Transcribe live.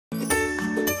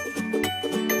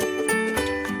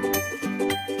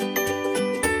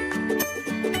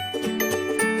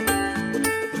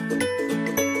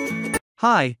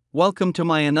Hi, welcome to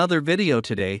my another video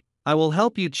today. I will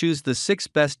help you choose the 6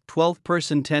 best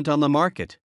 12-person tent on the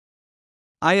market.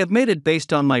 I have made it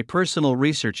based on my personal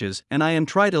researches and I am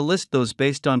trying to list those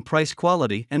based on price,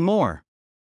 quality and more.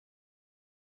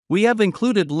 We have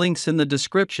included links in the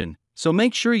description, so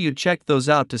make sure you check those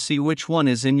out to see which one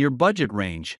is in your budget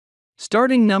range.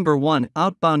 Starting number 1,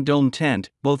 Outbound Dome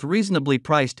Tent, both reasonably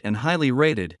priced and highly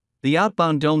rated. The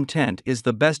Outbound Dome tent is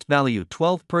the best value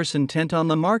 12-person tent on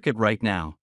the market right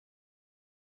now.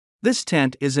 This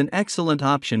tent is an excellent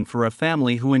option for a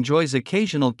family who enjoys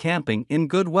occasional camping in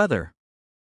good weather.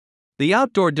 The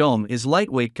outdoor dome is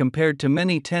lightweight compared to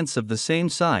many tents of the same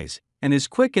size, and is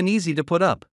quick and easy to put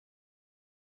up.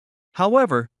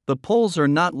 However, the poles are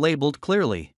not labeled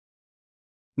clearly.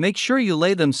 Make sure you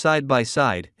lay them side by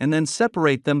side and then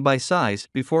separate them by size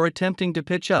before attempting to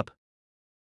pitch up.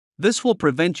 This will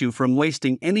prevent you from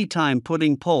wasting any time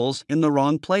putting poles in the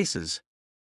wrong places.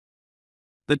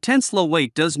 The tent's low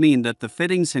weight does mean that the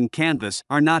fittings and canvas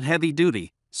are not heavy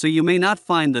duty, so you may not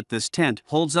find that this tent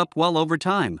holds up well over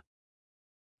time.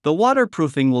 The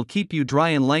waterproofing will keep you dry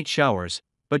in light showers,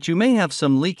 but you may have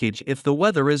some leakage if the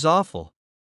weather is awful.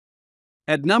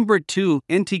 At number 2,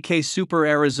 NTK Super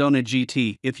Arizona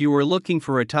GT. If you are looking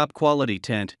for a top quality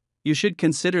tent, you should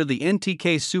consider the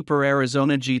NTK Super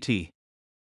Arizona GT.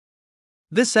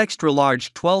 This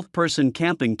extra-large 12-person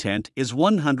camping tent is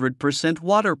 100%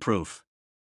 waterproof.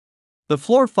 The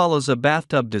floor follows a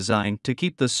bathtub design to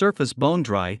keep the surface bone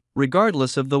dry,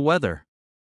 regardless of the weather.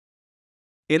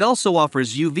 It also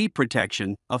offers UV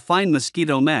protection, a fine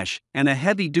mosquito mesh, and a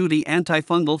heavy-duty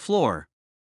antifungal floor.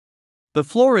 The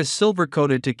floor is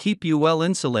silver-coated to keep you well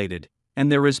insulated,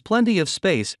 and there is plenty of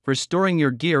space for storing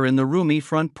your gear in the roomy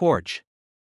front porch.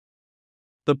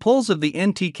 The poles of the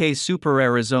NTK Super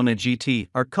Arizona GT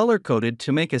are color-coded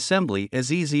to make assembly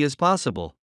as easy as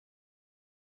possible.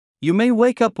 You may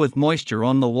wake up with moisture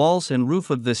on the walls and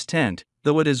roof of this tent,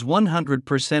 though it is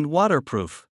 100%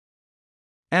 waterproof.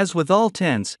 As with all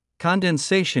tents,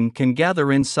 condensation can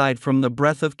gather inside from the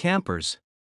breath of campers.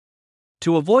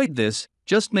 To avoid this,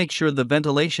 just make sure the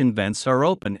ventilation vents are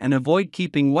open and avoid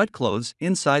keeping wet clothes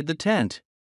inside the tent.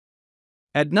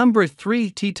 At number 3,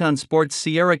 Teton Sports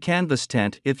Sierra Canvas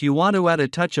Tent. If you want to add a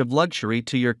touch of luxury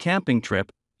to your camping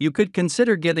trip, you could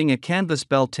consider getting a canvas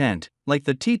bell tent, like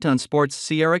the Teton Sports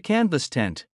Sierra Canvas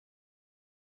Tent.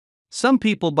 Some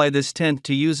people buy this tent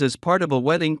to use as part of a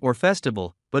wedding or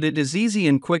festival, but it is easy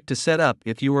and quick to set up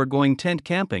if you are going tent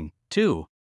camping, too.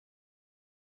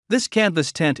 This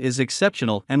canvas tent is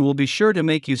exceptional and will be sure to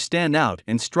make you stand out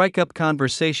and strike up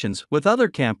conversations with other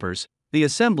campers. The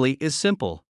assembly is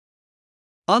simple.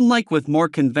 Unlike with more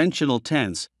conventional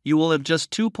tents, you will have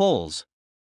just 2 poles.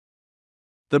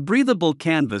 The breathable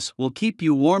canvas will keep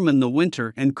you warm in the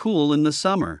winter and cool in the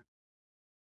summer.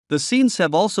 The seams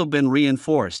have also been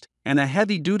reinforced, and a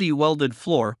heavy-duty welded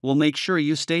floor will make sure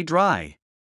you stay dry.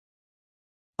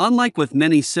 Unlike with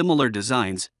many similar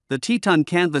designs, the Teton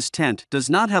Canvas tent does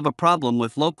not have a problem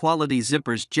with low-quality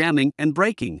zippers jamming and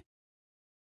breaking.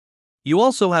 You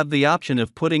also have the option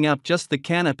of putting up just the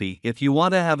canopy if you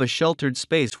want to have a sheltered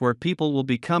space where people will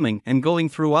be coming and going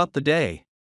throughout the day.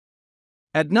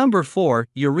 At number 4,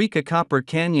 Eureka Copper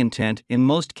Canyon Tent. In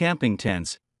most camping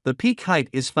tents, the peak height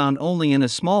is found only in a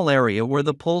small area where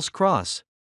the poles cross.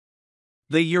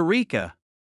 The Eureka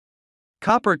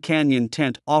Copper Canyon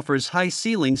Tent offers high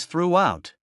ceilings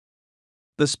throughout.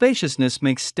 The spaciousness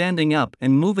makes standing up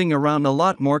and moving around a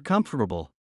lot more comfortable.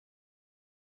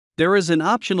 There is an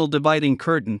optional dividing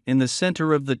curtain in the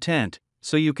center of the tent,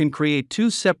 so you can create 2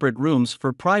 separate rooms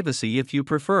for privacy if you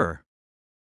prefer.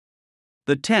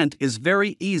 The tent is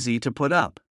very easy to put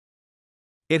up.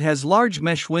 It has large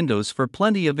mesh windows for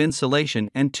plenty of insulation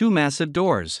and 2 massive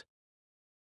doors.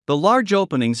 The large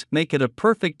openings make it a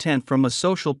perfect tent from a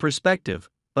social perspective,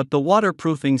 but the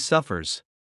waterproofing suffers.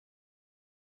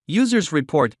 Users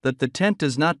report that the tent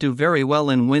does not do very well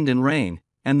in wind and rain,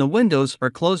 and the windows are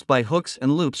closed by hooks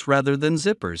and loops rather than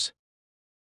zippers.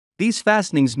 These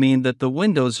fastenings mean that the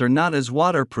windows are not as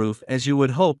waterproof as you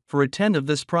would hope for a tent of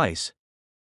this price.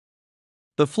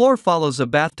 The floor follows a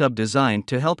bathtub design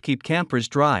to help keep campers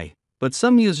dry, but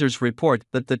some users report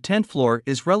that the tent floor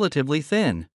is relatively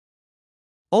thin.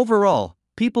 Overall,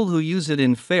 people who use it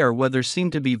in fair weather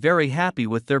seem to be very happy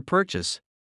with their purchase.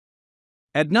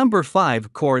 At number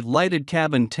 5, Core Lighted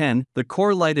Cabin Tent. The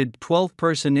Core Lighted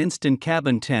 12-person instant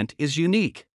cabin tent is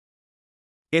unique.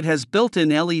 It has built-in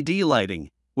LED lighting,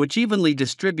 which evenly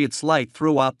distributes light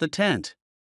throughout the tent.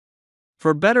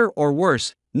 For better or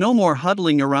worse, no more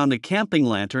huddling around a camping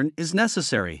lantern is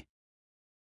necessary.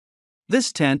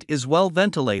 This tent is well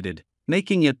ventilated,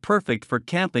 making it perfect for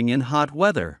camping in hot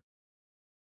weather.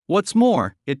 What's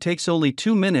more, it takes only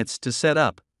 2 minutes to set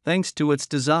up, thanks to its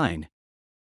design.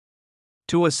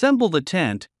 To assemble the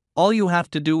tent, all you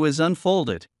have to do is unfold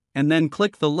it, and then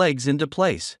click the legs into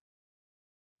place.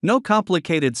 No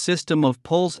complicated system of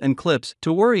poles and clips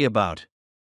to worry about.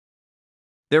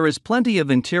 There is plenty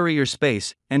of interior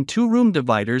space, and 2 room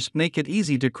dividers make it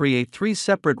easy to create 3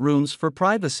 separate rooms for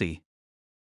privacy.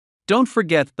 Don't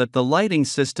forget that the lighting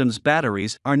system's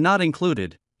batteries are not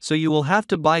included, so you will have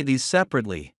to buy these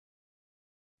separately.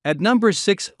 At number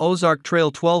 6, Ozark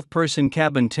Trail 12-person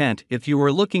cabin tent. If you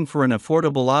are looking for an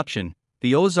affordable option,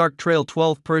 the Ozark Trail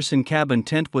 12-person cabin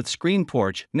tent with screen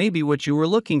porch may be what you were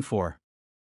looking for.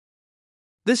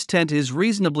 This tent is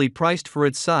reasonably priced for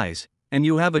its size, and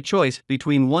you have a choice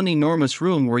between one enormous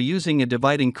room or using a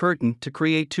dividing curtain to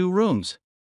create 2 rooms.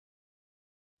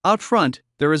 Out front,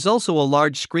 there is also a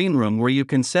large screen room where you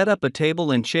can set up a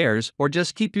table and chairs or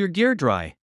just keep your gear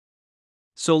dry.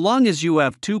 So long as you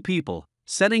have 2 people,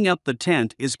 setting up the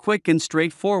tent is quick and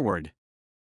straightforward.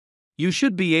 You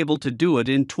should be able to do it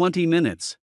in 20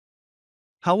 minutes.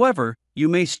 However, you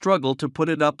may struggle to put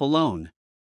it up alone.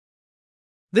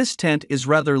 This tent is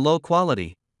rather low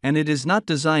quality, and it is not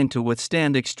designed to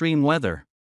withstand extreme weather.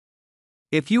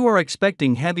 If you are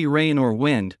expecting heavy rain or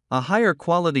wind, a higher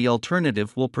quality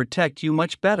alternative will protect you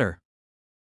much better.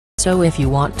 So if you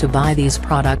want to buy these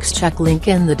products, check link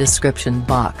in the description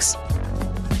box.